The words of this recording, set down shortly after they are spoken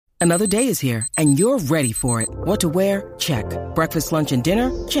Another day is here, and you're ready for it. What to wear? Check. Breakfast, lunch, and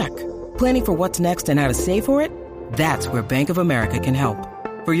dinner? Check. Planning for what's next and how to save for it? That's where Bank of America can help.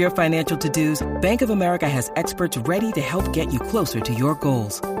 For your financial to-dos, Bank of America has experts ready to help get you closer to your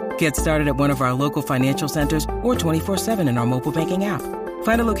goals. Get started at one of our local financial centers or 24/7 in our mobile banking app.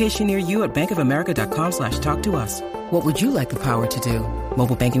 Find a location near you at bankofamerica.com/talktous. What would you like the power to do?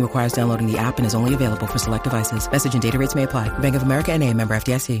 Mobile banking requires downloading the app and is only available for select devices. Message and data rates may apply. Bank of America N.A., member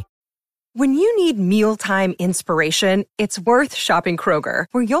FDIC. When you need mealtime inspiration, it's worth shopping Kroger,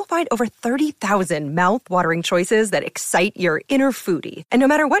 where you'll find over 30,000 mouth-watering choices that excite your inner foodie. And no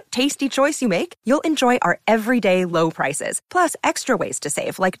matter what tasty choice you make, you'll enjoy our everyday low prices, plus extra ways to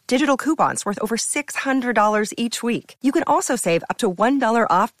save, like digital coupons worth over $600 each week. You can also save up to $1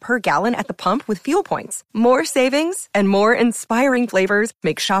 off per gallon at the pump with fuel points. More savings and more inspiring flavors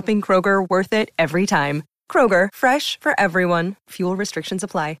make shopping Kroger worth it every time. Kroger, fresh for everyone. Fuel restrictions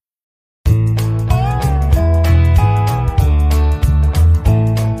apply.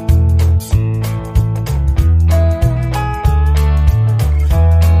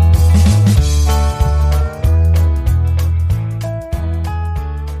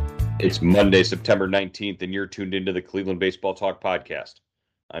 It's Monday, September 19th, and you're tuned into the Cleveland Baseball Talk podcast.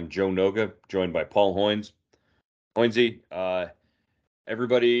 I'm Joe Noga, joined by Paul Hoynes. Hoynesy,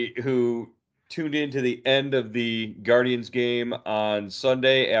 everybody who tuned into the end of the Guardians game on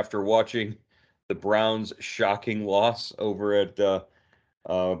Sunday after watching the Browns' shocking loss over at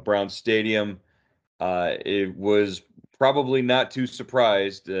Browns Stadium, it was probably not too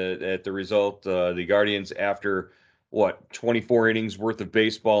surprised at the result. The Guardians, after 24 innings worth of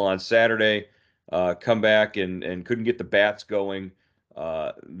baseball on Saturday, come back and couldn't get the bats going.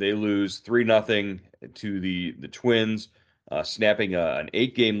 They lose 3-0 to the Twins, snapping an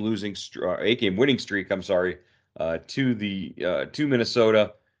 8-game winning streak. To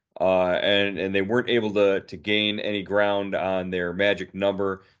Minnesota, and they weren't able to gain any ground on their magic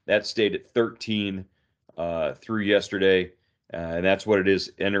number. That stayed at 13 through yesterday. And that's what it is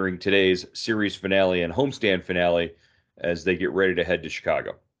entering today's series finale and homestand finale as they get ready to head to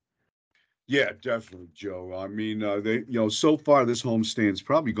Chicago. Yeah, definitely, Joe. I mean, they, so far this homestand's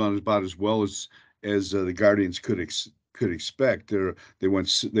probably gone about as well as the Guardians could expect. They're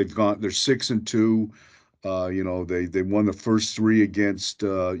 6-2. They won the first three against.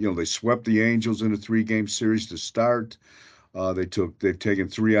 They swept the Angels in a 3-game series to start. They've taken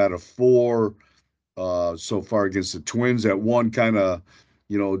 3 out of 4. So far against the Twins. That one kind of,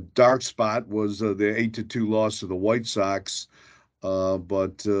 dark spot was the 8-2 loss to the White Sox. In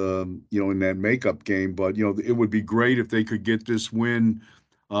that makeup game. But, it would be great if they could get this win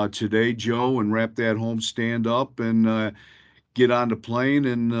today, Joe, and wrap that homestand up and get on the plane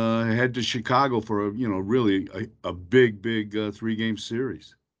and head to Chicago for really a big 3-game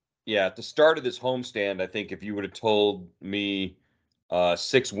series. Yeah, at the start of this homestand, I think if you would have told me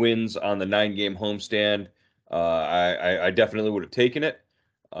 6 wins on the 9-game homestand, I definitely would have taken it.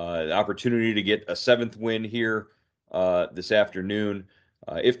 The opportunity to get a 7th win here this afternoon,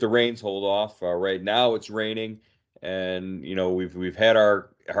 if the rains hold off. Right now it's raining, and we've had our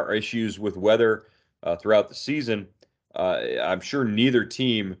issues with weather throughout the season. I'm sure neither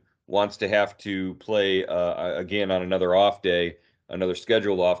team wants to have to play again on another off day, another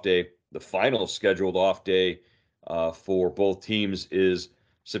scheduled off day. The final scheduled off day for both teams is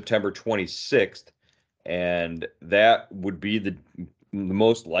September 26th, and that would be the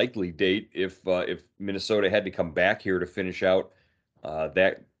most likely date if Minnesota had to come back here to finish out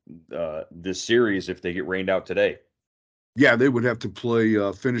this series if they get rained out today. Yeah, they would have to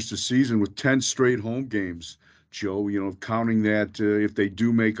finish the season with 10 straight home games, Joe. Counting that if they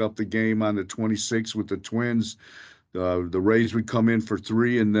do make up the game on the 26th with the Twins, the Rays would come in for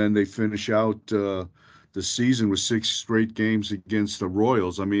 3, and then they finish out the season with 6 straight games against the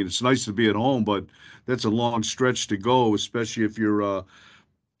Royals. I mean, it's nice to be at home, but that's a long stretch to go, especially if you're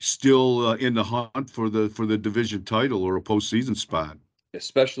still in the hunt for the division title or a postseason spot.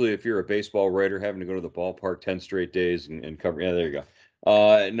 Especially if you're a baseball writer having to go to the ballpark 10 straight days and cover. Yeah, there you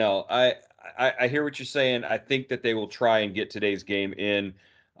go. No, I hear what you're saying. I think that they will try and get today's game in.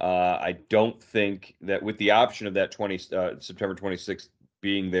 I don't think that with the option of that September 26th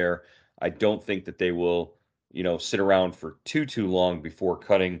being there, I don't think that they will, sit around for too long before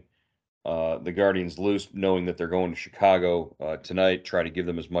cutting the Guardians loose, knowing that they're going to Chicago tonight. Try to give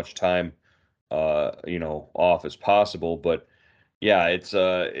them as much time, off as possible. But yeah,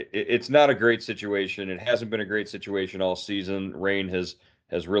 it's not a great situation. It hasn't been a great situation all season. Rain has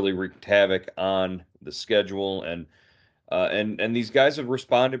really wreaked havoc on the schedule, and these guys have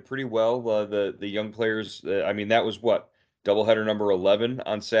responded pretty well. The young players. I mean, that was doubleheader number 11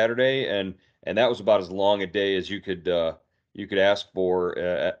 on Saturday, and that was about as long a day as you could ask for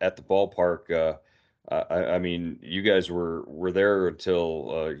at the ballpark. I mean, you guys were there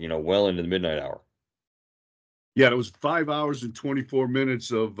until well into the midnight hour. Yeah, it was 5 hours and 24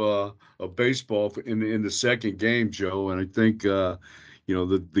 minutes of baseball in the second game, Joe. And I think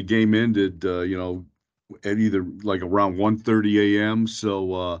the game ended at either like around 1:30 a.m.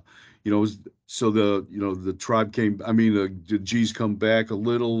 So so the Tribe came. I mean, the G's come back a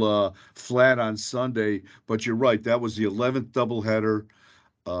little flat on Sunday. But you're right, that was the 11th doubleheader.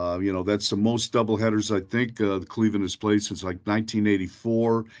 That's the most doubleheaders I think Cleveland has played since like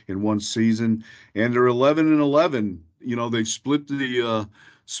 1984 in one season, and they're 11-11. They split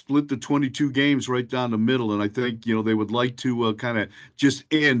the 22 games right down the middle, and I think they would like to kind of just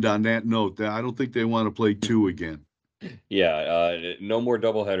end on that note. I don't think they want to play two again. Yeah, no more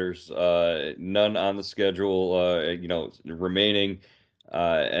doubleheaders, none on the schedule, remaining.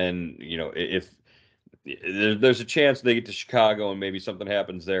 And, if there's a chance they get to Chicago and maybe something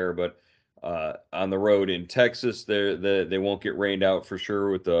happens there, but on the road in Texas, they won't get rained out for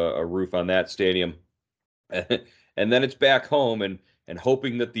sure with a roof on that stadium. And then it's back home and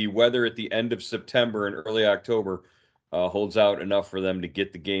hoping that the weather at the end of September and early October holds out enough for them to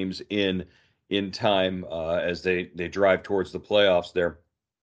get the games in time as they drive towards the playoffs there.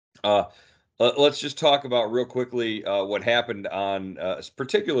 Uh, let's just talk about real quickly what happened on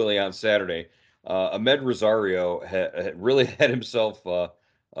particularly on Saturday. Ahmed Rosario really had himself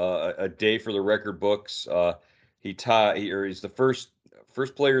a day for the record books. He's the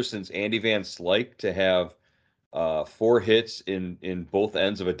first player since Andy Van Slyke to have four hits in both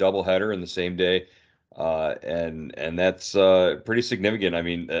ends of a doubleheader in the same day, and that's pretty significant. I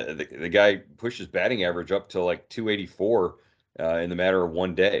mean, the guy pushed his batting average up to like 284 in the matter of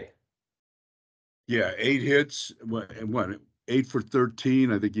one day. Yeah, 8 hits. What 8 for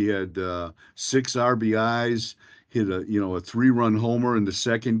 13. I think he had 6 RBIs. Hit a 3-run homer in the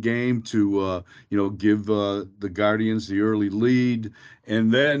second game to give the Guardians the early lead,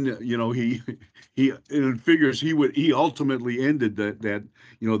 and then he it figures he ultimately ended that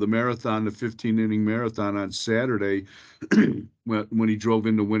the marathon, the 15-inning marathon on Saturday when he drove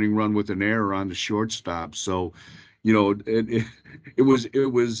in the winning run with an error on the shortstop. So it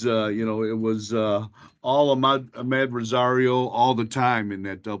was all Ahmed Rosario all the time in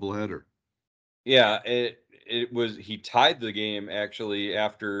that doubleheader. Yeah, it was he tied the game actually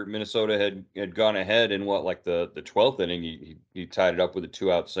after Minnesota had gone ahead in what like the 12th inning. He tied it up with a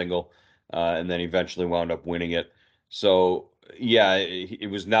two-out single, and then eventually wound up winning it. So yeah,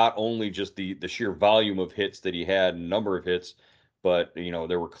 it was not only just the sheer volume of hits that he had, number of hits, but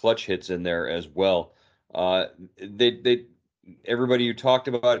there were clutch hits in there as well. They everybody who talked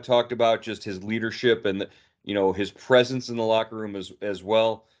about just his leadership and his presence in the locker room as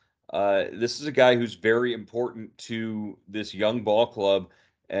well. This is a guy who's very important to this young ball club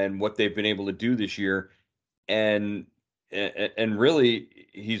and what they've been able to do this year. And and really,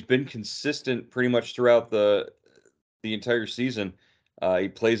 he's been consistent pretty much throughout the entire season. He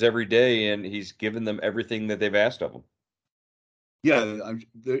plays every day, and he's given them everything that they've asked of him. Yeah,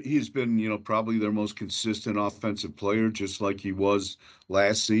 he's been, probably their most consistent offensive player, just like he was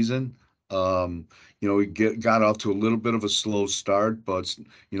last season. He got off to a little bit of a slow start, but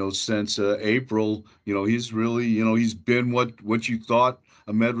since April, he's really, he's been what you thought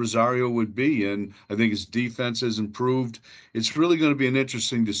Ahmed Rosario would be, and I think his defense has improved. It's really going to be an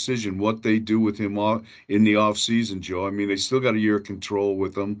interesting decision what they do with him in the off season, Joe. I mean, they still got a year of control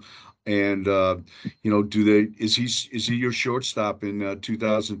with him. And do they? Is he your shortstop in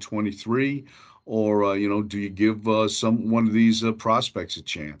 2023, or do you give one of these prospects a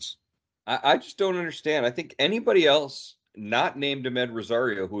chance? I just don't understand. I think anybody else not named Ahmed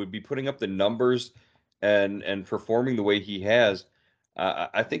Rosario who would be putting up the numbers and performing the way he has,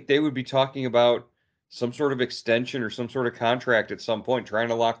 I think they would be talking about some sort of extension or some sort of contract at some point, trying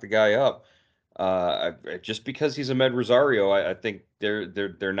to lock the guy up. Just because he's Ahmed Rosario, I think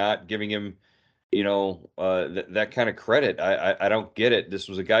they're not giving him, that kind of credit. I don't get it. This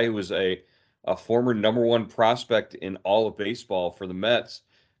was a guy who was a former number one prospect in all of baseball for the Mets,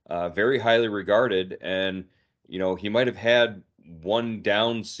 very highly regarded, and he might have had one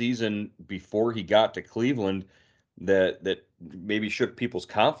down season before he got to Cleveland that maybe shook people's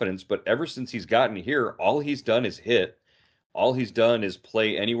confidence. But ever since he's gotten here, all he's done is hit. All he's done is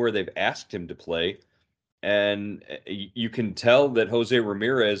play anywhere they've asked him to play, and you can tell that Jose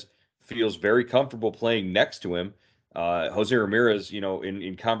Ramirez feels very comfortable playing next to him. Jose Ramirez,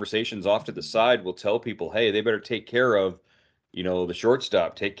 in conversations off to the side, will tell people, "Hey, they better take care of, the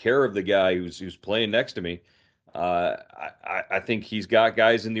shortstop. Take care of the guy who's playing next to me." I think he's got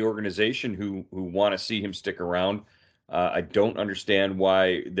guys in the organization who want to see him stick around. I don't understand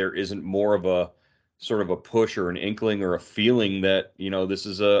why there isn't more of a sort of a push or an inkling or a feeling that this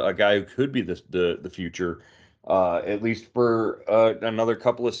is a guy who could be the future, at least for another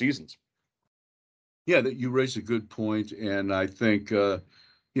couple of seasons. Yeah, that you raise a good point, and I think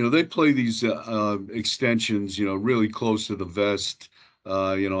they play these extensions, really close to the vest.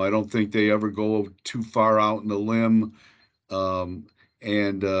 I don't think they ever go too far out in the limb. Um,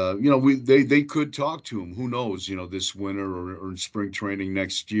 and they could talk to him. Who knows? This winter or in spring training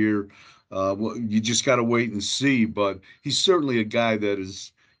next year. Well, you just got to wait and see. But he's certainly a guy that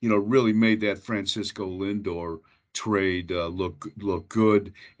has really made that Francisco Lindor trade look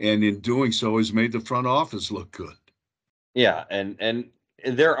good, and in doing so, has made the front office look good. Yeah, and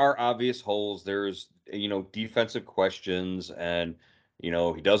there are obvious holes. There's defensive questions, and he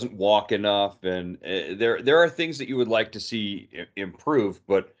doesn't walk enough, and there are things that you would like to see improve.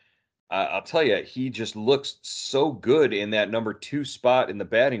 But I'll tell you, he just looks so good in that number 2 spot in the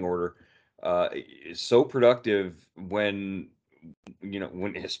batting order. Is so productive when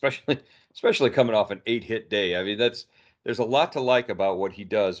especially coming off an 8-hit day. I mean, there's a lot to like about what he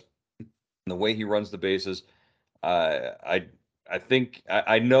does and the way he runs the bases. I think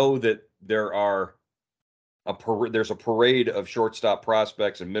I know that there's a parade of shortstop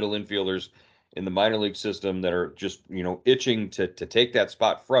prospects and middle infielders in the minor league system that are just itching to take that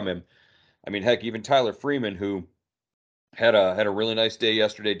spot from him. I mean, heck, even Tyler Freeman, who had a really nice day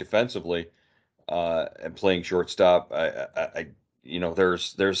yesterday defensively, and playing shortstop.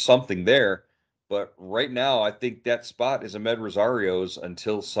 There's something there, but right now I think that spot is Ahmed Rosario's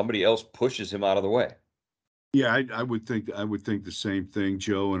until somebody else pushes him out of the way. Yeah, I would think the same thing,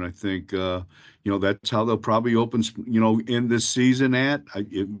 Joe, and I think that's how they'll probably open in this season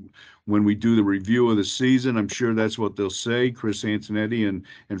when we do the review of the season. I'm sure that's what they'll say. Chris Antonetti and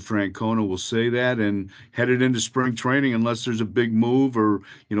Francona will say that, and headed into spring training, unless there's a big move or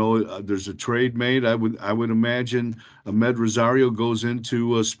there's a trade made. I would imagine Ahmed Rosario goes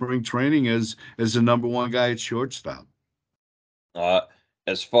into spring training as the number one guy at shortstop. Uh,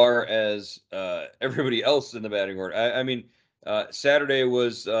 as far as everybody else in the batting order, I mean, Saturday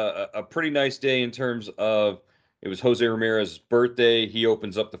was a pretty nice day in terms of it was Jose Ramirez's birthday. He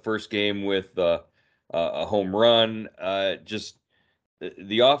opens up the first game with a home run. Just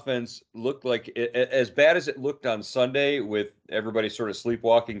the offense looked like as bad as it looked on Sunday, with everybody sort of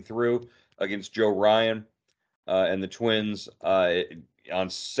sleepwalking through against Joe Ryan and the Twins. On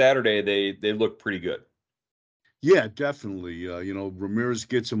Saturday, they looked pretty good. Yeah, definitely. Ramirez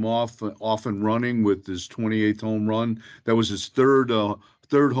gets him off and running with his 28th home run. That was his third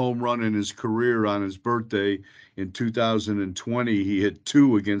home run in his career on his birthday in 2020. He hit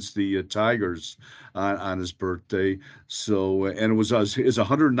two against the Tigers on his birthday. So, and it was his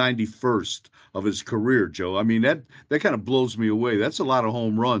 191st of his career, Joe. I mean, that kind of blows me away. That's a lot of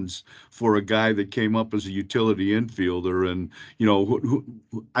home runs for a guy that came up as a utility infielder. And,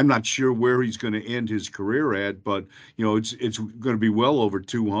 I'm not sure where he's going to end his career at, but, it's going to be well over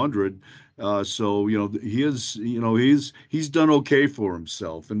 200. So he's done okay for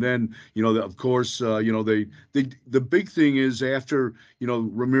himself. And then of course the big thing is after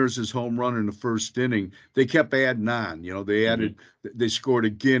Ramirez's home run in the first inning, they kept adding on. They scored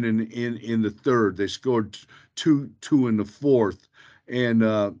again in the third. They scored two in the fourth, and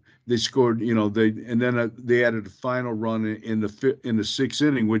they scored. They added a final run in the sixth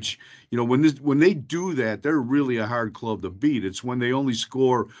inning, which when they do that, they're really a hard club to beat. It's when they only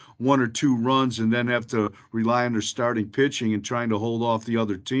score one or two runs and then have to rely on their starting pitching and trying to hold off the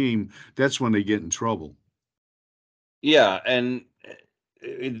other team. That's when they get in trouble. Yeah, and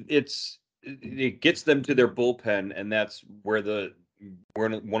it gets them to their bullpen, and that's where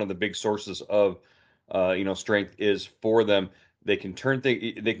one of the big sources of strength is for them. They can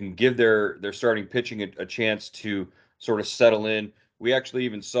they can give their starting pitching a chance to sort of settle in. We actually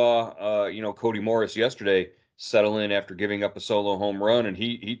even saw Cody Morris yesterday settle in after giving up a solo home run, and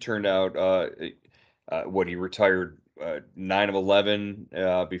he turned out he retired 9 of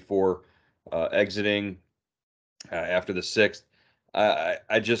 11 before exiting after the sixth.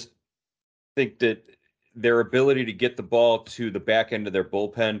 I just think that their ability to get the ball to the back end of their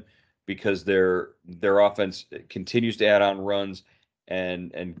bullpen, because their offense continues to add on runs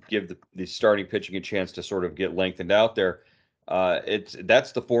and give the starting pitching a chance to sort of get lengthened out there.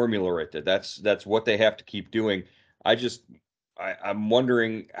 That's the formula right there. That's what they have to keep doing. I'm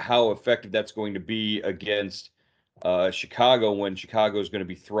wondering how effective that's going to be against Chicago, when Chicago is going to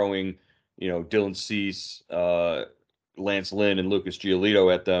be throwing Dylan Cease, Lance Lynn, and Lucas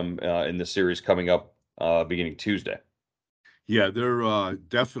Giolito at them in the series coming up beginning Tuesday. Yeah, they're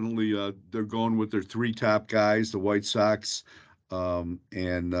definitely they're going with their three top guys, the White Sox, and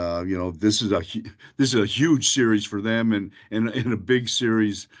this is a huge series for them, and a big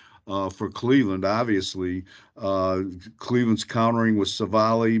series for Cleveland. Obviously, Cleveland's countering with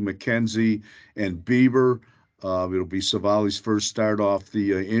Savali, McKenzie, and Bieber. It'll be Savali's first start off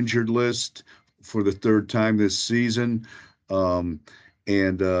the injured list for the third time this season, and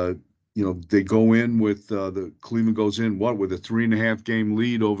they go in with the Cleveland goes in with a 3.5 game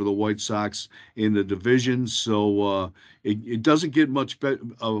lead over the White Sox in the division. So it doesn't get much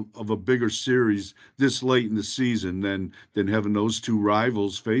of a bigger series this late in the season than having those two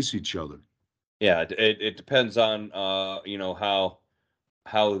rivals face each other. Yeah, it depends on how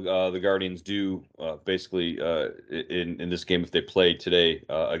the Guardians do basically in this game if they play today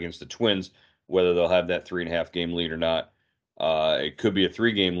against the Twins, whether they'll have that 3.5 game lead or not. It could be a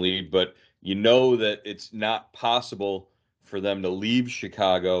 3 game lead, but you know that it's not possible for them to leave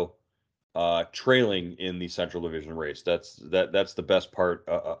Chicago trailing in the Central Division race. That's the best part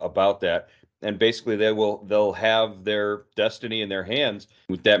about that. And basically, they'll have their destiny in their hands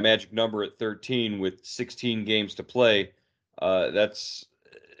with that magic number at 13, with 16 games to play. That's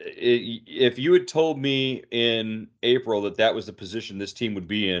if you had told me in April that that was the position this team would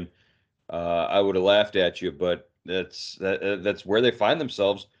be in, I would have laughed at you. But that's where they find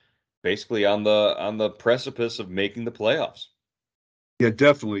themselves, basically on the precipice of making the playoffs. Yeah,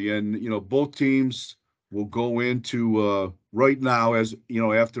 definitely. And both teams will go into right now as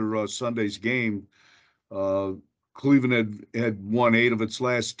after Sunday's game. Uh, Cleveland had won 8 of its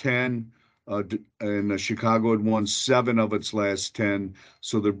last 10, and Chicago had won 7 of its last 10.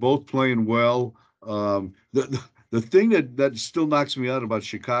 So they're both playing well. The thing that still knocks me out about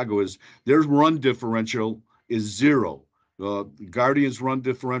Chicago is their run differential is 0. Guardians' run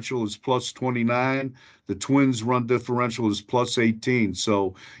differential is plus 29. The Twins' run differential is plus 18.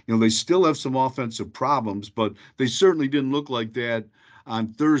 So, they still have some offensive problems, but they certainly didn't look like that on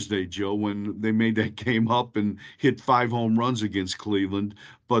Thursday, Joe, when they made that game up and hit 5 home runs against Cleveland.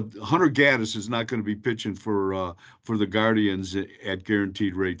 But Hunter Gaddis is not going to be pitching for the Guardians at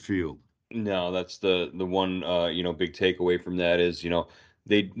Guaranteed Rate Field. No, that's the one big takeaway from that is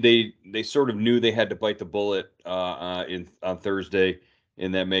they sort of knew they had to bite the bullet in on Thursday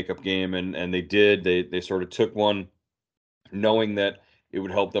in that makeup game, and they did. They sort of took one, knowing that it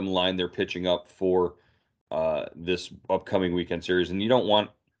would help them line their pitching up for this upcoming weekend series. And you don't want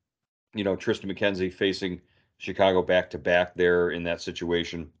Triston McKenzie facing Chicago back to back there in that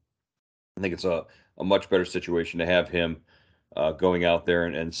situation. I think it's a much better situation to have him going out there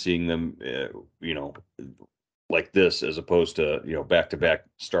and seeing them, like this, as opposed to back to back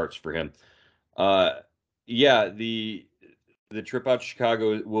starts for him. Uh, yeah, the trip out to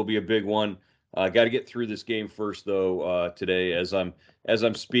Chicago will be a big one. Got to get through this game first, though. Today, as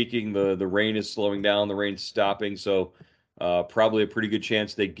I'm speaking, the rain is slowing down. The rain's stopping, so probably a pretty good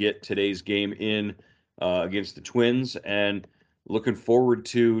chance they get today's game in against the Twins. And looking forward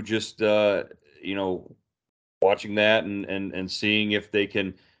to just watching that and seeing if they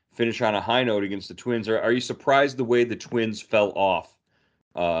can finish on a high note against the Twins. Are you surprised the way the Twins fell off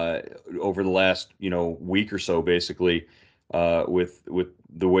uh, over the last week or so, basically, with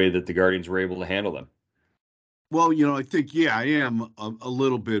the way that the Guardians were able to handle them? Well, I think I am a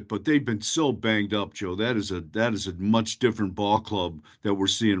little bit, but they've been so banged up, Joe. That is a much different ball club that we're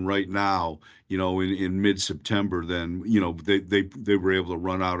seeing right now. In mid-September than they were able to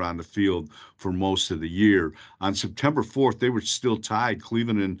run out on the field for most of the year. On September 4th, they were still tied.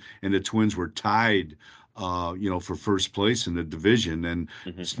 Cleveland and the Twins were tied. For first place in the division, and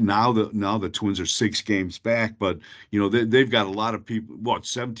Hmm. now the Twins are 6 games back, but they've got a lot of people,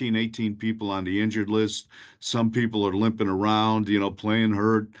 17, 18 people on the injured list. Some people are limping around, playing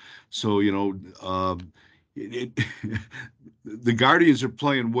hurt. So, it, the Guardians are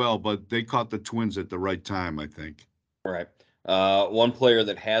playing well, but they caught the Twins at the right time, I think. Right. One player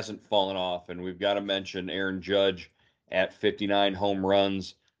that hasn't fallen off, and we've got to mention Aaron Judge at 59 home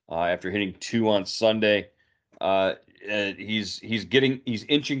runs after hitting 2 on Sunday. And he's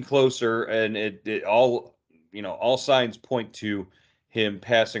inching closer, and it all signs point to him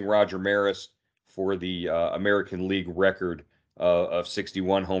passing Roger Maris for the American League record of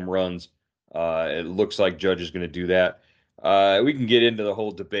 61 home runs. It looks like Judge is going to do that. We can get into the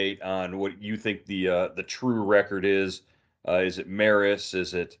whole debate on what you think the true record is. Is it Maris?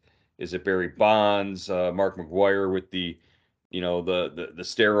 Is it Barry Bonds? Mark McGwire with the the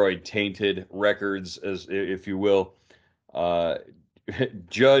steroid tainted records, as if you will. Uh,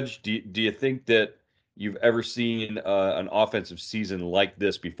 Judge, do you think that you've ever seen an offensive season like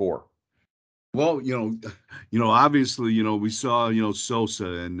this before? Well, obviously, we saw, Sosa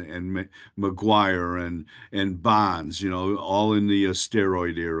and McGuire and Bonds, all in the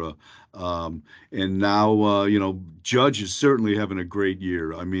steroid era. Um, and now, Judge is certainly having a great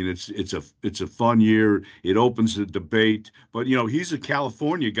year. I mean, it's a fun year. It opens the debate, but he's a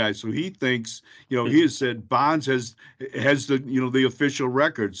California guy, so he thinks, he has said Bonds has the official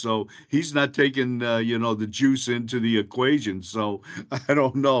record, so he's not taking the juice into the equation. So I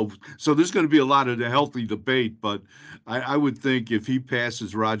don't know. So there's going to be a lot of the healthy debate, but I would think if he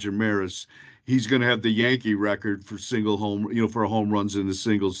passes Roger Maris, he's going to have the Yankee record for for home runs in a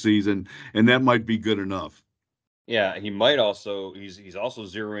single season, and that might be good enough. Yeah, he might also. He's also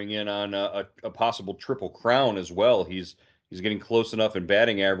zeroing in on a possible triple crown as well. He's getting close enough in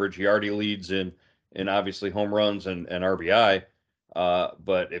batting average. He already leads in obviously home runs and RBI.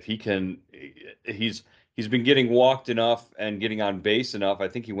 But if he can, he's he's been getting walked enough and getting on base enough. I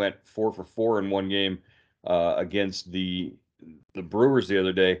think he went 4 for 4 in one game against the Brewers the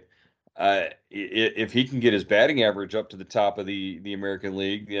other day. If he can get his batting average up to the top of the American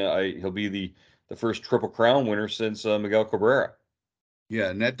League, yeah, he'll be the first Triple Crown winner since Miguel Cabrera. Yeah,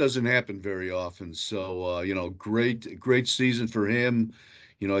 and that doesn't happen very often. So, great season for him.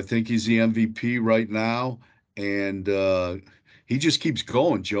 I think he's the MVP right now, and he just keeps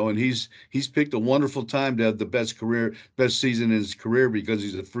going, Joe. And he's picked a wonderful time to have the best season in his career because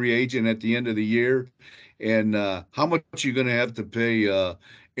he's a free agent at the end of the year. And how much are you going to have to pay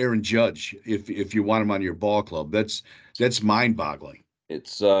Aaron Judge if you want him on your ball club? That's mind-boggling.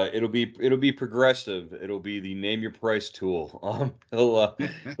 It'll be progressive. It'll be the name your price tool.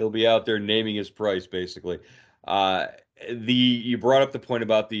 He'll be out there naming his price basically. Uh, you brought up the point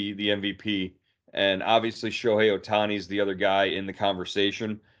about the MVP, and obviously Shohei Ohtani's the other guy in the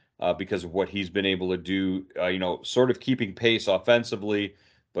conversation because of what he's been able to do. Sort of keeping pace offensively,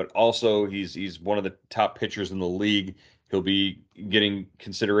 but also he's one of the top pitchers in the league. He'll be getting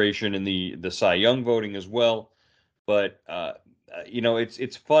consideration in the Cy Young voting as well. But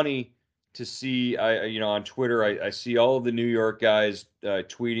it's funny to see. On Twitter, I see all of the New York guys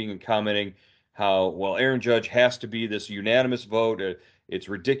tweeting and commenting how well Aaron Judge has to be this unanimous vote. It's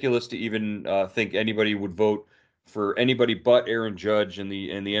ridiculous to even think anybody would vote for anybody but Aaron Judge in the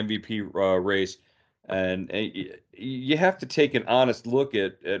MVP race. And you have to take an honest look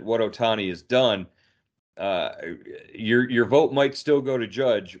at what Ohtani has done. uh, your vote might still go to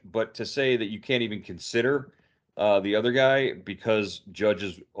Judge, but to say that you can't even consider the other guy because Judge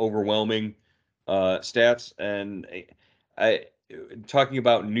is overwhelming stats, and I talking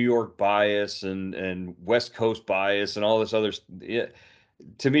about New York bias and West Coast bias and all this other. Yeah,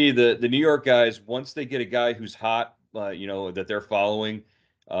 to me, the New York guys, once they get a guy who's hot, that they're following.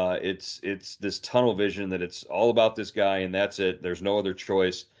 It's this tunnel vision that it's all about this guy and that's it. There's no other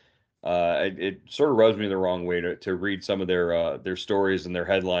choice. It sort of rubs me the wrong way to read some of their stories and their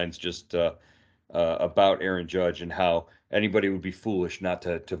headlines just about Aaron Judge and how anybody would be foolish not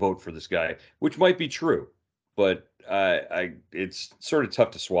to vote for this guy, which might be true, but it's sort of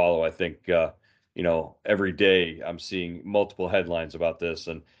tough to swallow. I think every day I'm seeing multiple headlines about this,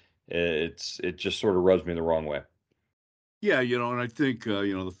 and it just sort of rubs me the wrong way. Yeah, and I think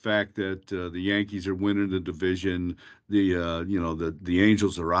the fact that the Yankees are winning the division, the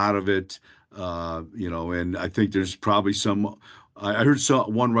Angels are out of it, and I think there's probably some. I heard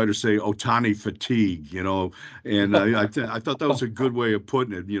one writer say Otani fatigue, and I thought that was a good way of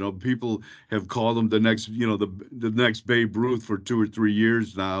putting it. People have called him the next, the next Babe Ruth for 2 or 3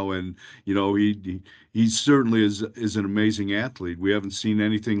 years now, and he certainly is an amazing athlete. We haven't seen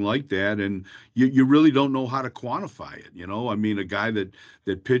anything like that, and you really don't know how to quantify it. I mean, a guy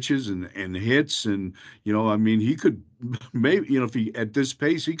that pitches and hits, and I mean, he could maybe, if he at this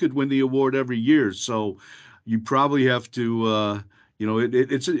pace, he could win the award every year. So you probably have to,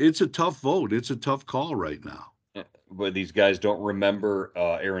 it's a tough vote. It's a tough call right now. But these guys don't remember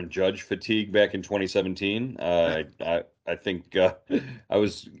Aaron Judge fatigue back in 2017. I think I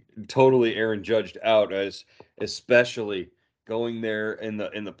was totally Aaron Judged out, as especially going there in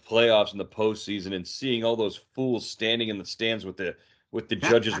the playoffs in the postseason and seeing all those fools standing in the stands with the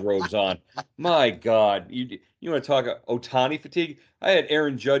judges' robes on. My God, you want to talk Otani fatigue? I had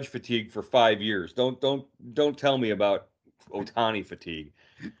Aaron Judge fatigue for 5 years. Don't tell me about Otani fatigue.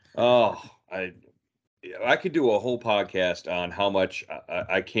 Oh, I could do a whole podcast on how much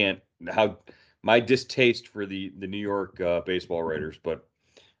I can't, how my distaste for the New York baseball writers, but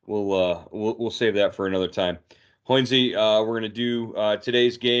we'll save that for another time. Hoinsey, we're gonna do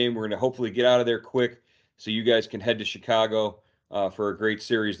today's game. We're gonna hopefully get out of there quick so you guys can head to Chicago for a great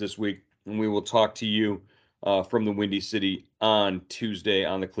series this week, and we will talk to you from the Windy City on Tuesday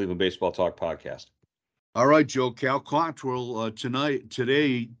on the Cleveland Baseball Talk podcast. All right, Joe. Cal Quantrill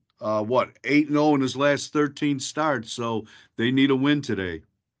today, 8-0 in his last 13 starts, so they need a win today.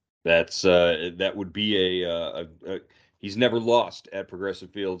 That would be a he's never lost at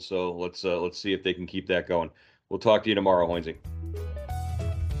Progressive Field, so let's see if they can keep that going. We'll talk to you tomorrow, Hoinsey.